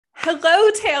Hello,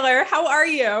 Taylor. How are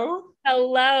you?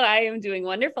 Hello, I am doing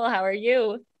wonderful. How are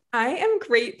you? I am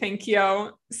great, thank you.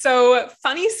 So,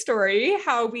 funny story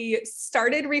how we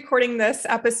started recording this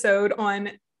episode on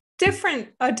a different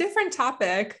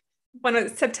topic when it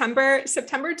was September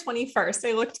 21st.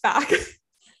 I looked back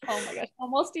Oh my gosh,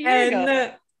 almost a year ago.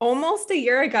 and almost a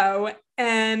year ago,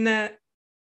 and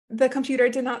the computer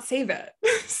did not save it.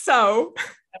 So,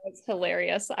 That was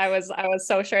hilarious. I was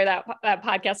so sure that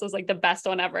podcast was like the best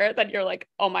one ever. That you're like,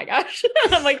 oh my gosh.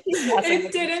 I'm like, keep messing it with me.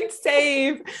 didn't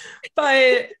save,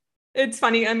 but it's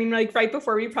funny. I mean, like right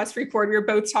before we pressed record, we were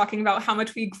both talking about how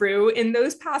much we grew in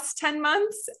those past 10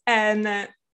 months. And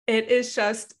it is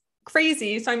just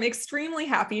crazy. So I'm extremely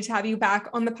happy to have you back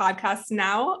on the podcast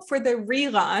now for the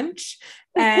relaunch.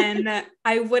 And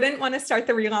I wouldn't want to start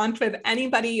the relaunch with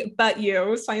anybody but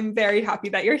you. So I'm very happy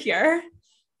that you're here.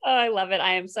 Oh, I love it.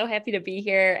 I am so happy to be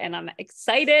here, and I'm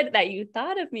excited that you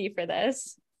thought of me for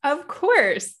this. Of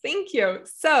course. Thank you.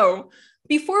 So,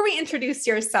 before you introduce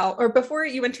yourself,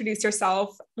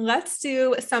 let's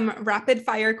do some rapid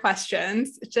fire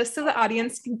questions just so the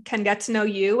audience can get to know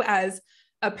you as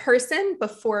a person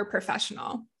before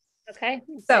professional. Okay.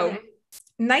 So,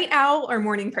 night owl or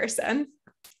morning person?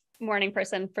 Morning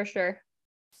person for sure.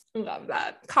 Love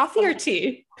that. Coffee or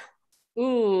tea?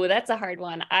 Ooh, that's a hard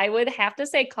one. I would have to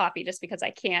say coffee just because I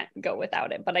can't go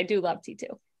without it, but I do love tea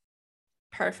too.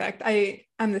 Perfect.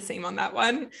 I'm the same on that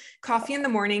one. Coffee in the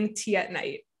morning, tea at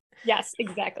night. Yes,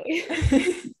 exactly.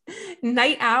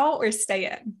 Night owl or stay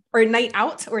in? Or night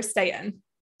out or stay in?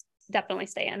 Definitely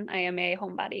stay in. I am a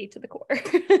homebody to the core.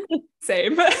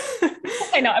 Same.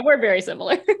 I know, we're very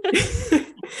similar.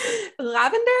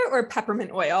 Lavender or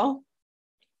peppermint oil?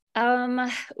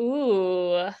 Um,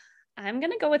 ooh, I'm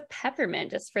gonna go with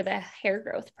peppermint just for the hair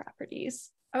growth properties.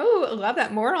 Oh, I love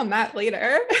that. More on that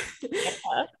later.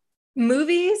 Yeah.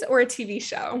 Movies or a TV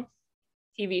show?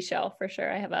 TV show for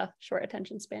sure. I have a short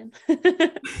attention span.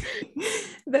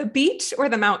 The beach or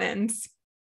the mountains?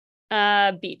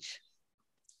 Beach.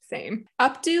 Same.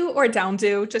 Updo or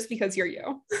downdo, just because you're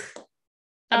you.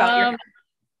 About your hair.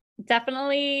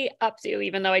 Definitely updo,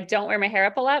 even though I don't wear my hair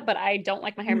up a lot, but I don't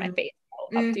like my hair in my face.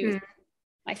 So updo is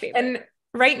my favorite. And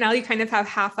right now you kind of have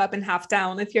half up and half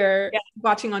down. If you're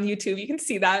watching on YouTube, you can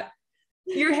see that.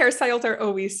 Your hairstyles are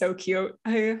always so cute.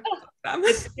 I love them.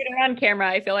 It's cuter on camera.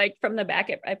 I feel like from the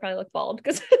back, I probably look bald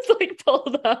because it's like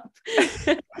pulled up.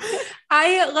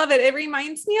 I love it. It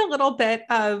reminds me a little bit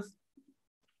of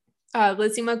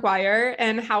Lizzie McGuire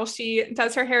and how she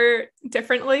does her hair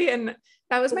differently. And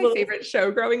that was my favorite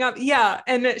show growing up. Yeah.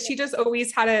 And she just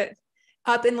always had it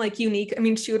up in like unique. I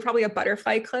mean, she would probably have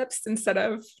butterfly clips instead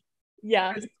of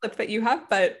the clip that you have,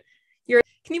 but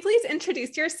can you please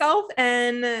introduce yourself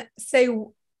and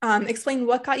explain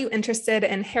what got you interested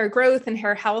in hair growth and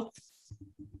hair health?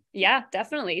 Yeah,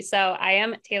 definitely. So I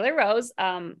am Taylor Rose.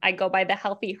 I go by the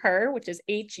Healthy Her, which is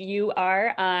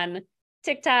HUR on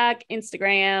TikTok,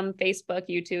 Instagram, Facebook,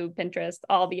 YouTube, Pinterest,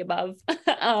 all the above.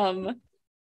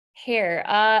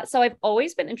 Hair. So I've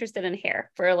always been interested in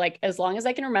hair for like as long as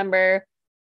I can remember.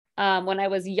 When I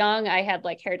was young, I had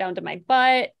like hair down to my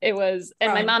butt.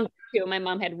 My mom too. My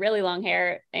mom had really long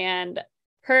hair, and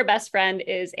her best friend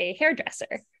is a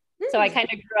hairdresser. So I kind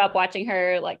of grew up watching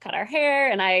her like cut our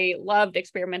hair, and I loved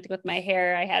experimenting with my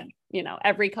hair. I had,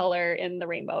 every color in the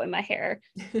rainbow in my hair.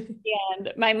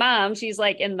 And my mom, she's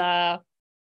like in the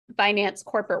finance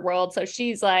corporate world. So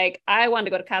she's like, I wanted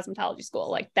to go to cosmetology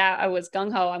school like that. I was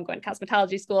gung ho, I'm going to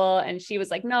cosmetology school. And she was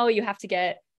like, no, you have to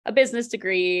get a business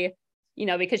degree,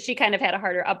 because she kind of had a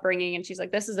harder upbringing. And she's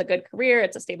like, this is a good career.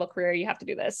 It's a stable career. You have to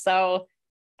do this. So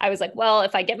I was like, well,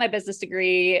 if I get my business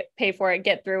degree, pay for it,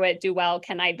 get through it, do well,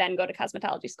 can I then go to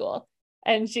cosmetology school?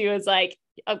 And she was like,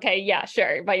 okay, yeah,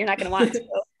 sure, but you're not going to want to.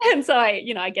 And so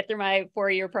I get through my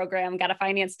 4-year program, got a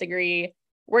finance degree,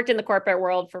 worked in the corporate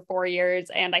world for 4 years,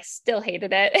 and I still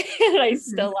hated it. And I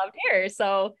still loved hair.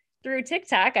 So through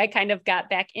TikTok, I kind of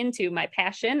got back into my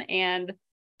passion and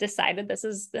decided this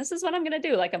is what I'm going to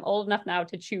do. Like, I'm old enough now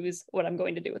to choose what I'm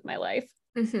going to do with my life.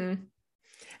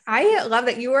 I love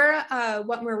that you are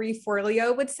what Marie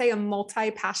Forleo would say, a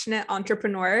multi-passionate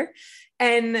entrepreneur.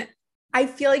 And I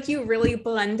feel like you really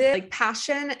blended like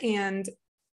passion and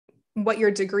what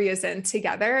your degree is in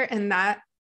together. And that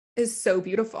is so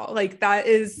beautiful. Like, that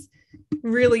is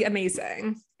really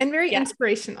amazing and very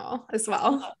inspirational as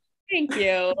well. Thank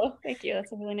you. Thank you.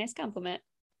 That's a really nice compliment.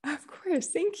 Of course.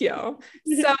 Thank you.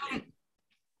 So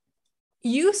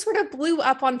you sort of blew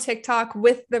up on TikTok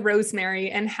with the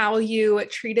rosemary and how you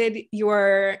treated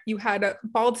you had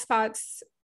bald spots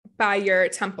by your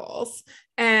temples.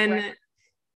 And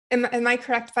am I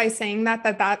correct by saying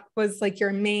that was like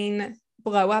your main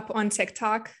blow up on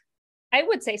TikTok? I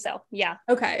would say so. Yeah.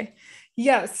 Okay.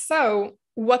 Yes. So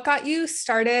what got you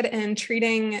started in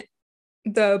treating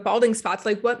the balding spots?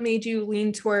 Like what made you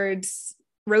lean towards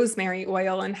rosemary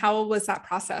oil and how was that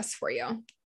process for you?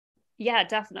 Yeah,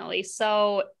 definitely.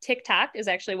 So TikTok is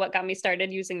actually what got me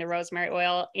started using the rosemary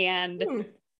oil. And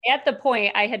at the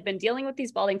point, I had been dealing with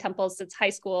these balding temples since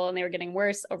high school, and they were getting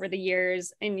worse over the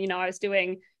years. And, I was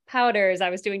doing powders,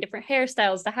 I was doing different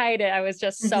hairstyles to hide it. I was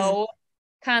just so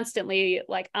constantly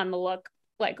like on the look,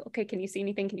 like, okay, can you see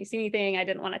anything? Can you see anything? I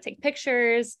didn't want to take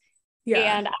pictures.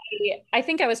 Yeah. And I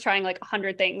think I was trying like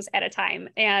 100 things at a time.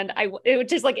 And it was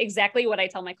just like exactly what I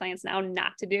tell my clients now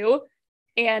not to do.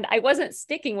 And I wasn't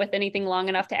sticking with anything long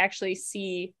enough to actually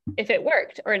see if it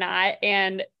worked or not.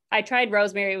 And I tried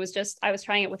rosemary. It was just, I was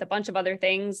trying it with a bunch of other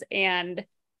things. And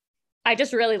I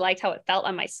just really liked how it felt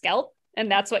on my scalp.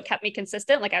 And that's what kept me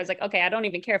consistent. Like I was like, okay, I don't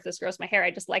even care if this grows my hair.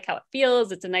 I just like how it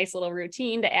feels. It's a nice little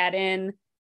routine to add in.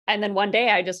 And then one day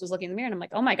I just was looking in the mirror and I'm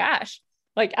like, oh my gosh,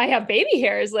 like I have baby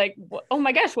hairs. Like, oh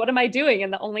my gosh, what am I doing?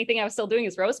 And the only thing I was still doing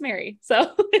is rosemary.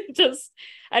 So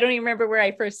I don't even remember where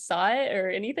I first saw it or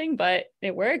anything, but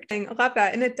it worked. I love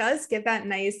that. And it does give that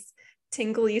nice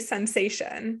tingly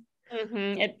sensation.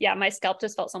 My scalp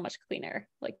just felt so much cleaner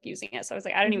like using it. So I was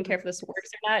like, I don't even care if this works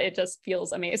or not. It just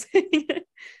feels amazing.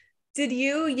 Did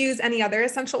you use any other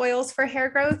essential oils for hair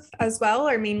growth as well,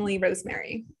 or mainly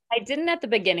rosemary? I didn't at the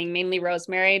beginning, mainly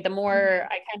rosemary. The more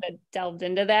I kind of delved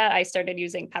into that, I started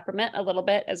using peppermint a little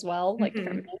bit as well, like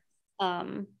different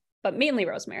but mainly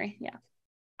rosemary. Yeah.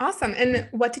 Awesome. And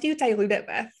what did you dilute it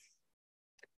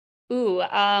with?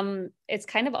 It's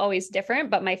kind of always different,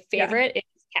 but my favorite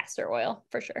is castor oil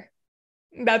for sure.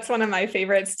 That's one of my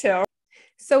favorites too.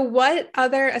 So what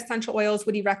other essential oils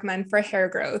would you recommend for hair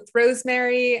growth?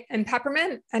 Rosemary and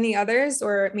peppermint, any others,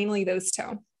 or mainly those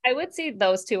two? I would say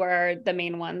those two are the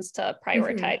main ones to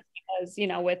prioritize because, the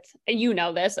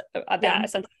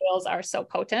essential oils are so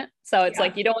potent. So it's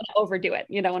like, you don't want to overdo it.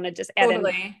 You don't want to just add in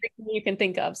everything you can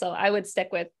think of. So I would stick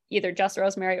with either just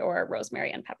rosemary or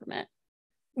rosemary and peppermint.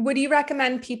 Would you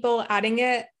recommend people adding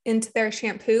it into their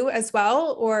shampoo as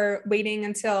well, or waiting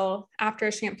until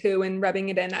after shampoo and rubbing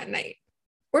it in at night,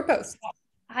 or both?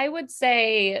 I would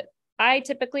say I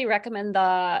typically recommend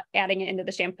adding it into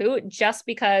the shampoo just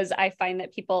because I find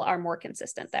that people are more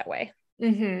consistent that way.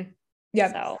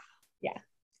 Yeah. So, yeah.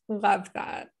 Love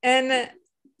that. And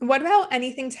what about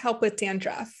anything to help with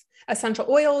dandruff? Essential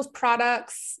oils,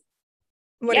 products?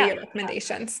 What are your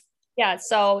recommendations? Yeah,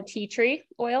 so tea tree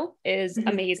oil is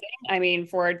amazing. I mean,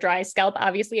 for dry scalp,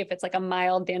 obviously, if it's like a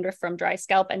mild dandruff from dry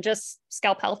scalp and just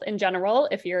scalp health in general,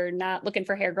 if you're not looking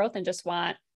for hair growth and just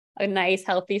want a nice,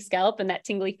 healthy scalp and that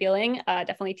tingly feeling,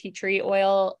 definitely tea tree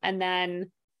oil. And then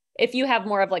if you have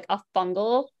more of like a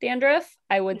fungal dandruff,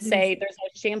 I would say there's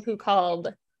a shampoo called,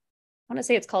 I want to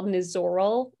say it's called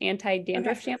Nizoral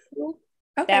anti-dandruff shampoo.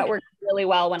 That worked really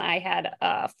well when I had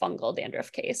a fungal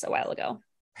dandruff case a while ago.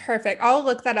 Perfect. I'll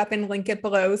look that up and link it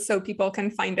below so people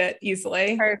can find it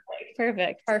easily.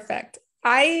 Perfect.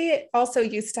 I also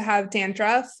used to have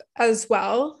dandruff as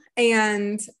well.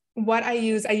 And what I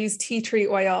use tea tree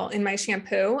oil in my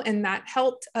shampoo, and that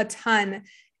helped a ton.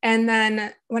 And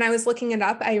then when I was looking it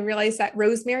up, I realized that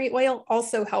rosemary oil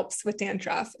also helps with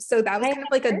dandruff. So that was kind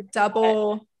of like a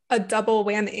double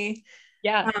whammy.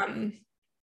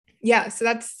 Yeah. So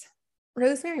that's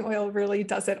rosemary oil really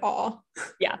does it all.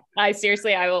 Yeah. I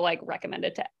will like recommend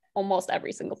it to almost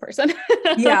every single person.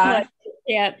 Yeah.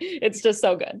 It's just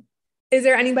so good. Is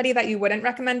there anybody that you wouldn't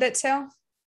recommend it to?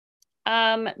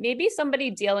 Maybe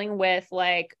somebody dealing with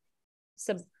like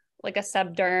a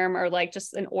subderm or like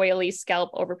just an oily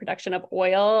scalp overproduction of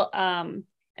oil. And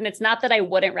it's not that I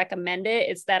wouldn't recommend it.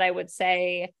 It's that I would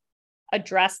say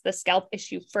address the scalp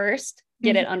issue first,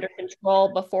 get it under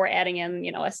control before adding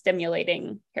in, a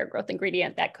stimulating hair growth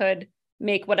ingredient that could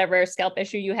make whatever scalp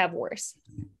issue you have worse.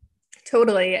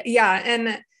 Totally. Yeah.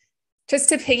 And just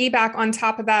to piggyback on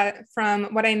top of that, from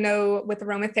what I know with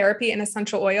aromatherapy and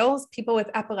essential oils, people with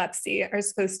epilepsy are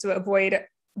supposed to avoid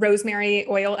rosemary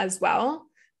oil as well.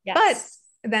 Yes.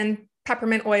 But then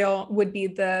peppermint oil would be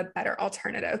the better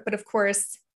alternative. But of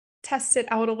course, test it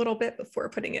out a little bit before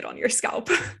putting it on your scalp.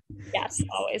 Yes,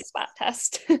 always spot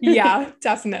test. Yeah,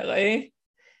 definitely.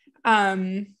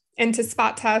 And to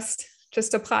spot test,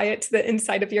 just apply it to the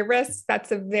inside of your wrist.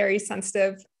 That's a very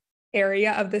sensitive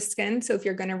area of the skin. So if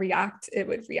you're going to react, it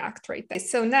would react right there.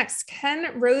 So next,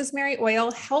 can rosemary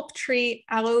oil help treat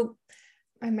I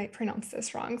might pronounce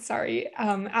this wrong. Sorry.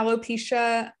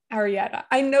 Alopecia areata.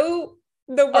 I know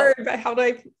the word, but how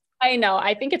do I know.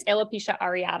 I think it's alopecia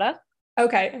areata.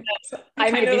 Okay. So I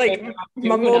I may kind of be like saying it wrong too, who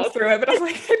mumbled knows? through it, but I'm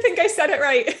like, I think I said it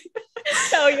right.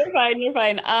 No, you're fine. You're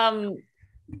fine.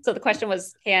 So the question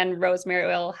was, can rosemary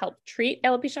oil help treat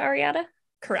alopecia areata?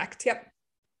 Correct. Yep.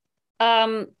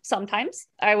 Sometimes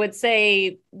I would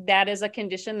say that is a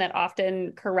condition that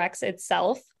often corrects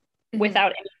itself Mm-hmm.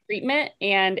 without any treatment.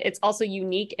 And it's also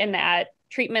unique in that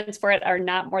treatments for it are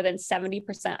not more than 70%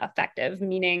 effective,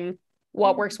 meaning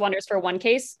what works wonders for one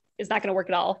case is not going to work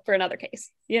at all for another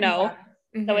case, you know?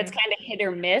 Yeah. So it's Mm-hmm. kind of hit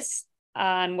or miss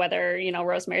on whether,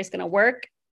 rosemary is going to work.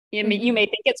 You Mm-hmm. may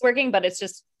think it's working, but it's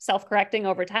just self-correcting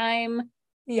over time.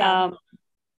 Yeah. Um,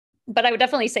 but I would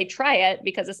definitely say try it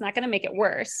because it's not going to make it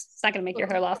worse. It's not going to make your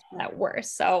hair loss that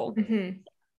worse. So Mm-hmm.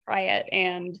 try it.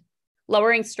 And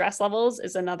lowering stress levels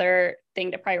is another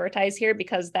thing to prioritize here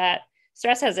because that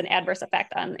stress has an adverse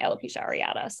effect on alopecia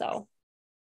areata. So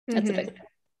that's a big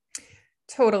Mm-hmm.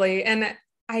 Totally. And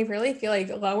I really feel like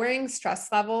lowering stress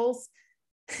levels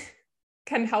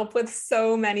can help with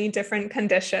so many different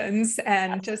conditions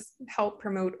and just help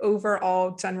promote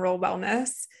overall general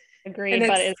wellness. And agreed.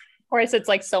 But it's of course, it's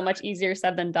like so much easier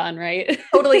said than done, right?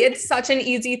 totally, it's such an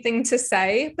easy thing to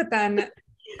say, but then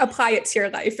apply it to your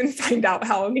life and find out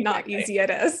how not Exactly. easy it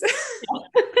is.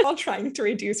 While trying to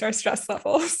reduce our stress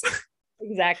levels.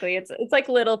 Exactly. It's like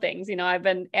little things. I've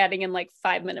been adding in like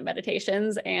 5-minute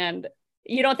meditations and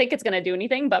you don't think it's going to do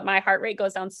anything, but my heart rate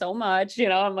goes down so much,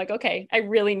 I'm like, okay, I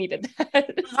really needed that.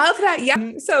 Love that.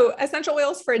 Yeah. So essential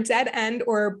oils for dead end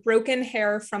or broken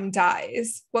hair from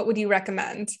dyes. What would you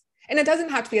recommend? And it doesn't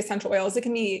have to be essential oils. It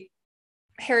can be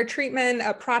hair treatment,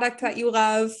 a product that you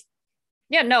love.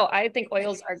 Yeah, no, I think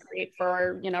oils are great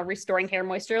for, restoring hair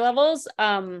moisture levels.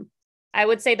 I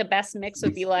would say the best mix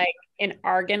would be like an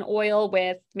argan oil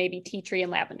with maybe tea tree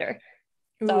and lavender.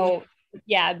 Ooh. So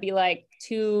yeah, it'd be like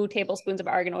 2 tablespoons of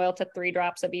argan oil to 3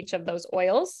 drops of each of those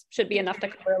oils should be enough to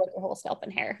cover like your whole scalp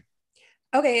and hair.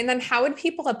 Okay. And then how would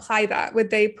people apply that? Would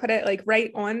they put it like right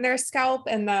on their scalp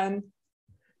and then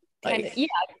Kind of, like yeah,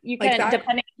 you like can, that?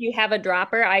 depending if you have a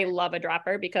dropper. I love a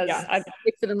dropper because Yeah. I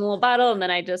mix it in a little bottle and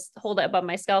then I just hold it above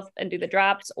my scalp and do the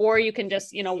drops. Or you can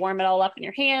just, warm it all up in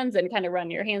your hands and kind of run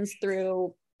your hands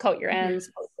through, coat your ends,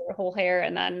 coat your whole hair,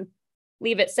 and then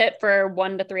leave it sit for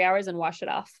 1 to 3 hours and wash it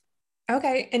off.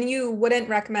 Okay. And you wouldn't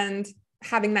recommend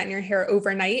having that in your hair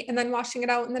overnight and then washing it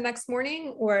out in the next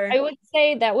morning or? I would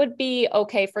say that would be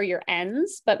okay for your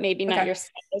ends, but maybe not Okay. your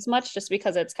scalp as much just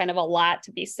because it's kind of a lot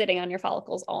to be sitting on your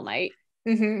follicles all night.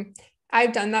 Mm-hmm.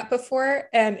 I've done that before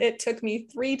and it took me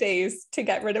 3 days to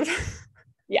get rid of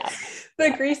Yeah.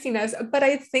 the greasiness. But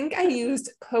I think I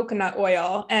used coconut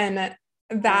oil and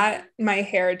that my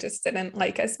hair just didn't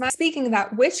like as much. Speaking of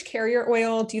that, which carrier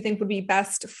oil do you think would be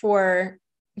best for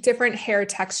different hair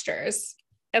textures?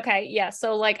 Okay, yeah.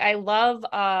 So like I love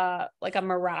like a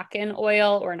Moroccan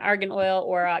oil or an argan oil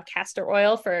or a castor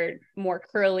oil for more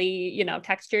curly,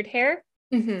 textured hair.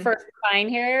 Mm-hmm. For fine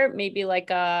hair, maybe like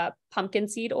a pumpkin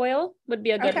seed oil would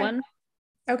be a good Okay. one.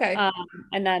 Okay. Um,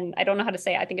 and then I don't know how to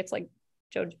say it. I think it's like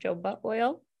jojoba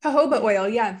oil. Jojoba oil.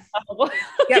 Yeah. Okay,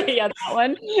 Yep. yeah, that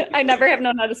one. I never have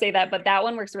known how to say that, but that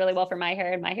one works really well for my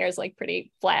hair, and my hair is like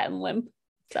pretty flat and limp.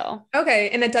 So Okay.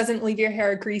 And it doesn't leave your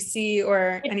hair greasy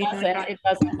or it anything like doesn't. that. It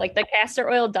doesn't. Like the castor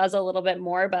oil does a little bit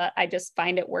more, but I just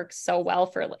find it works so well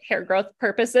for hair growth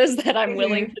purposes that I'm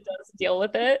willing Mm-hmm. to just deal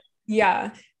with it.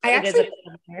 Yeah. I But it is a actually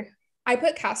bit of hair. I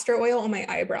put castor oil on my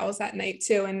eyebrows at night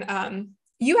too. And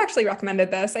you actually recommended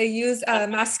this. I use a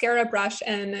mascara brush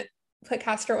and put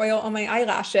castor oil on my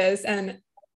eyelashes. And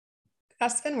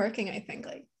that's been working, I think.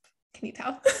 Like, can you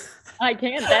tell? I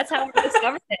can. That's how I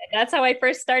discovered it. That's how I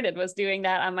first started was doing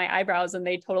that on my eyebrows and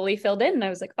they totally filled in. And I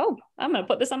was like, oh, I'm going to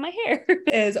put this on my hair.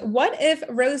 Is what if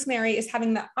rosemary is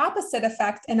having the opposite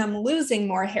effect and I'm losing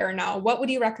more hair now? What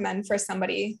would you recommend for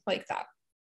somebody like that?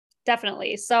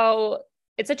 Definitely. So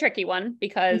it's a tricky one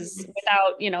because Mhm.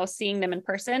 without, seeing them in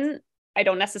person, I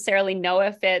don't necessarily know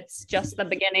if it's just the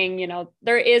beginning.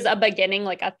 There is a beginning,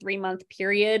 like a 3-month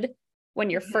period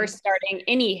when you're first starting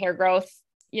any hair growth,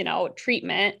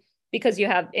 treatment because you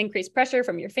have increased pressure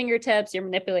from your fingertips, you're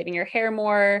manipulating your hair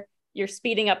more, you're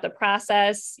speeding up the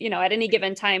process. At any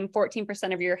given time,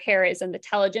 14% of your hair is in the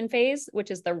telogen phase,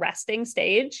 which is the resting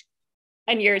stage.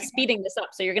 And you're speeding this up.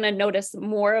 So you're going to notice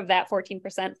more of that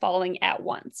 14% falling at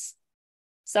once.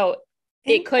 So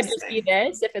it could just be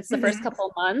this if it's the first couple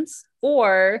of months,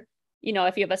 or,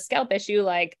 if you have a scalp issue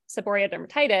like seborrheic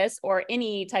dermatitis or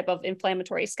any type of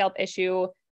inflammatory scalp issue,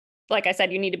 like I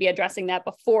said, you need to be addressing that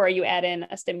before you add in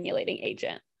a stimulating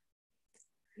agent.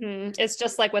 It's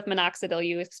just like with minoxidil,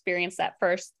 you experience that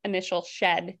first initial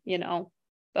shed,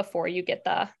 before you get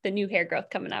the new hair growth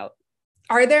coming out.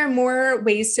 Are there more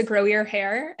ways to grow your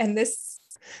hair? And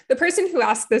the person who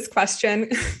asked this question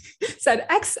said,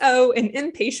 XO, an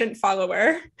impatient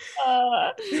follower.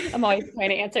 I'm always trying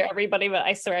to answer everybody, but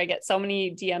I swear I get so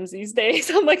many DMs these days.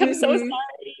 I'm like, I'm so sorry,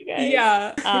 you guys.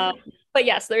 Yeah. But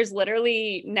yes, there's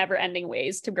literally never ending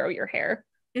ways to grow your hair.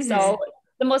 So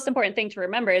the most important thing to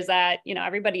remember is that,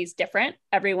 everybody's different.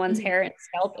 Everyone's hair and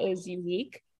scalp is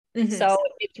unique. So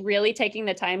it's really taking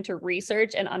the time to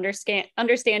research and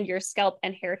understand your scalp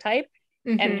and hair type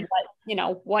and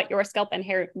what your scalp and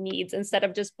hair needs, instead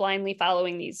of just blindly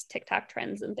following these TikTok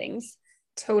trends and things.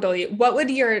 Totally. What would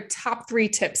your top 3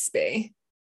 tips be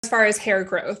as far as hair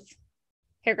growth?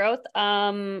 Hair growth.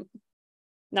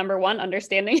 Number 1,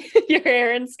 understanding your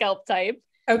hair and scalp type.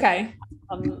 Okay.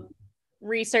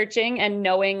 Researching and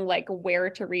knowing like where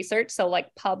to research. So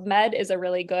like PubMed is a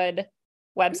really good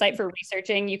website for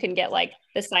researching. You can get like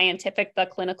the scientific, the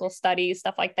clinical studies,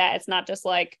 stuff like that. It's not just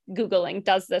like Googling,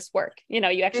 does this work? You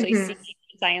actually see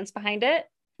science behind it.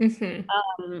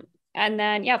 And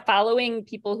then, following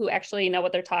people who actually know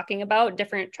what they're talking about,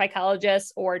 different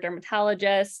trichologists or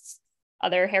dermatologists,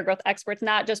 other hair growth experts,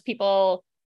 not just people.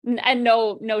 And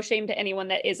no shame to anyone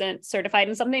that isn't certified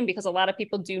in something, because a lot of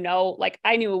people do know, like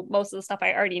I knew most of the stuff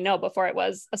I already know before I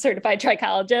was a certified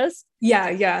trichologist.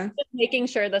 Yeah. Just making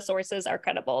sure the sources are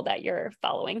credible that you're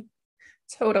following.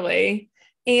 Totally.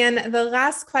 And the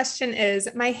last question is,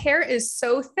 my hair is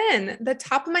so thin. The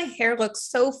top of my hair looks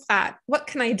so flat. What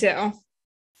can I do?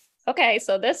 Okay,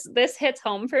 so this hits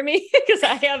home for me because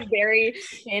I have very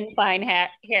thin, fine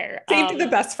hair. Saved the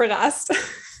best for last.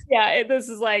 Yeah,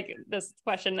 this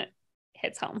question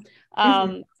hits home.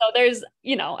 So there's,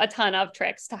 a ton of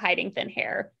tricks to hiding thin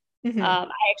hair. I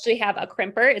actually have a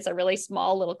crimper. It's a really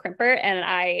small little crimper.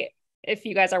 And if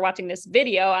you guys are watching this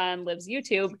video on Liv's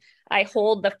YouTube, I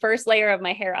hold the first layer of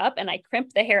my hair up and I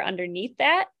crimp the hair underneath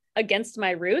that against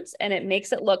my roots. And it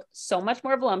makes it look so much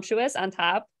more voluptuous on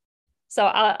top. So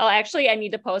I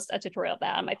need to post a tutorial of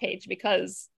that on my page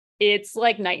because it's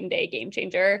like night and day game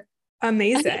changer.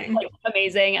 Amazing.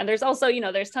 Amazing. And there's also,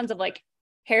 there's tons of like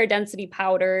hair density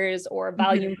powders or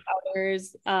volume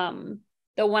powders.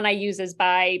 The one I use is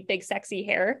by Big Sexy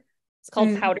Hair. It's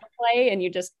called Powder Play, and you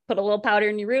just put a little powder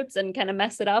in your roots and kind of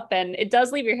mess it up. And it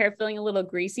does leave your hair feeling a little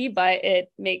greasy, but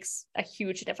it makes a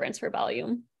huge difference for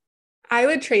volume. I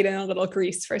would trade in a little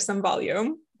grease for some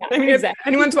volume. Yeah, I mean, exactly. If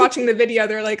anyone's watching the video,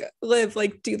 they're like, Liv,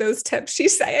 like, do those tips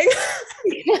she's saying.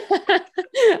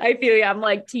 I feel I'm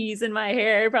like teasing my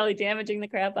hair, probably damaging the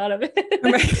crap out of it.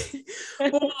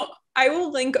 Right. Well, I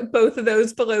will link both of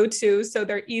those below too, so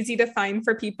they're easy to find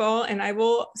for people. And I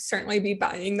will certainly be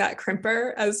buying that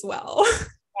crimper as well.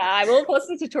 Yeah, I will post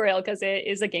a tutorial because it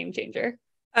is a game changer.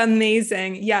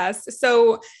 Amazing. Yes.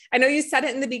 So I know you said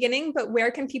it in the beginning, but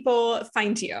where can people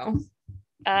find you?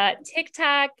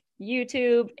 TikTok,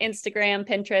 YouTube, Instagram,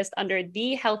 Pinterest under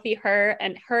The Healthy Her,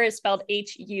 and her is spelled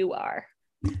HUR.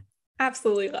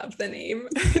 Absolutely love the name.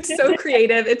 It's so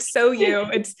creative. It's so you.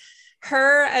 It's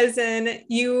her as in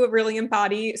you really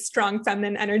embody strong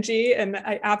feminine energy. And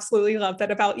I absolutely love that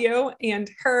about you. And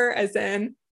her as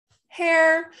in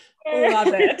hair. Love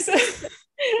it.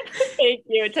 Thank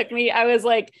you. It took me, I was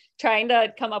like trying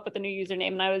to come up with a new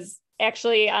username, and I was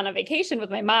actually on a vacation with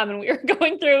my mom, and we were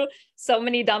going through so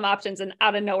many dumb options, and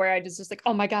out of nowhere, I just like,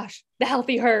 oh my gosh, The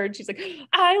Healthy Herd. She's like,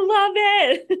 I love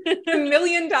it. $1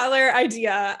 million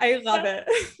idea. I love it.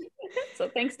 So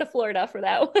thanks to Florida for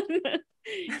that one.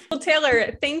 Well,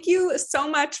 Taylor, thank you so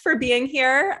much for being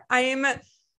here. I'm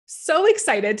so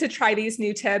excited to try these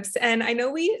new tips. And I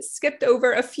know we skipped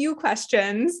over a few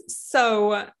questions,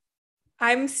 so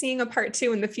I'm seeing a part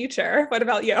 2 in the future. What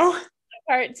about you?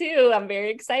 Part 2. I'm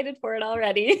very excited for it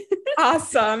already.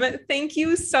 Awesome. Thank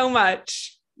you so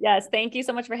much. Yes. Thank you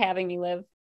so much for having me, Liv.